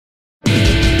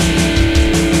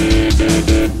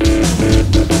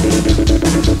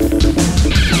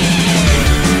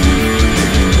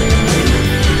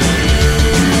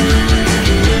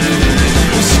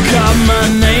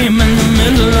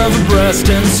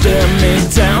stare me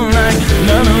down like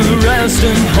none of the rest,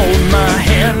 and hold my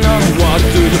hand on a walk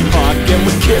through the park, and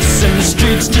we kiss in the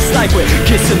streets just like we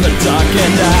kiss in the dark.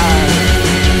 And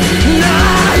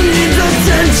I need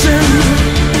attention,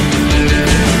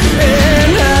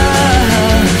 and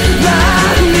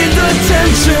I need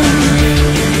attention,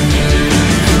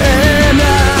 and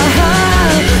I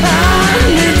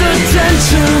need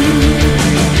attention,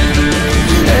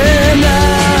 and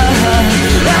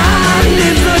I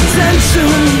need attention.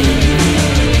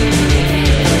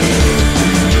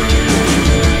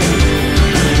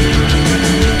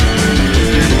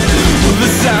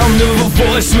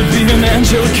 Voice would be an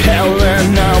angelic hell,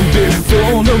 and I'll be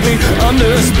fooled to be under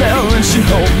a spell. And she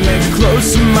hold me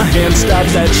close and my hand stop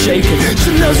that shaking.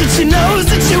 She knows that she knows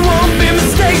that she won't be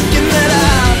mistaken, that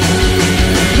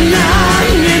I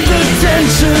need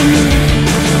attention,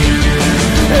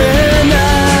 and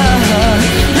I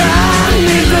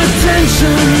need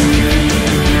attention,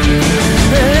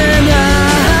 and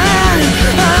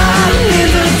I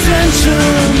need attention,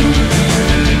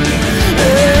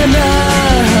 and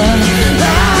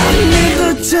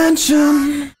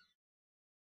attention.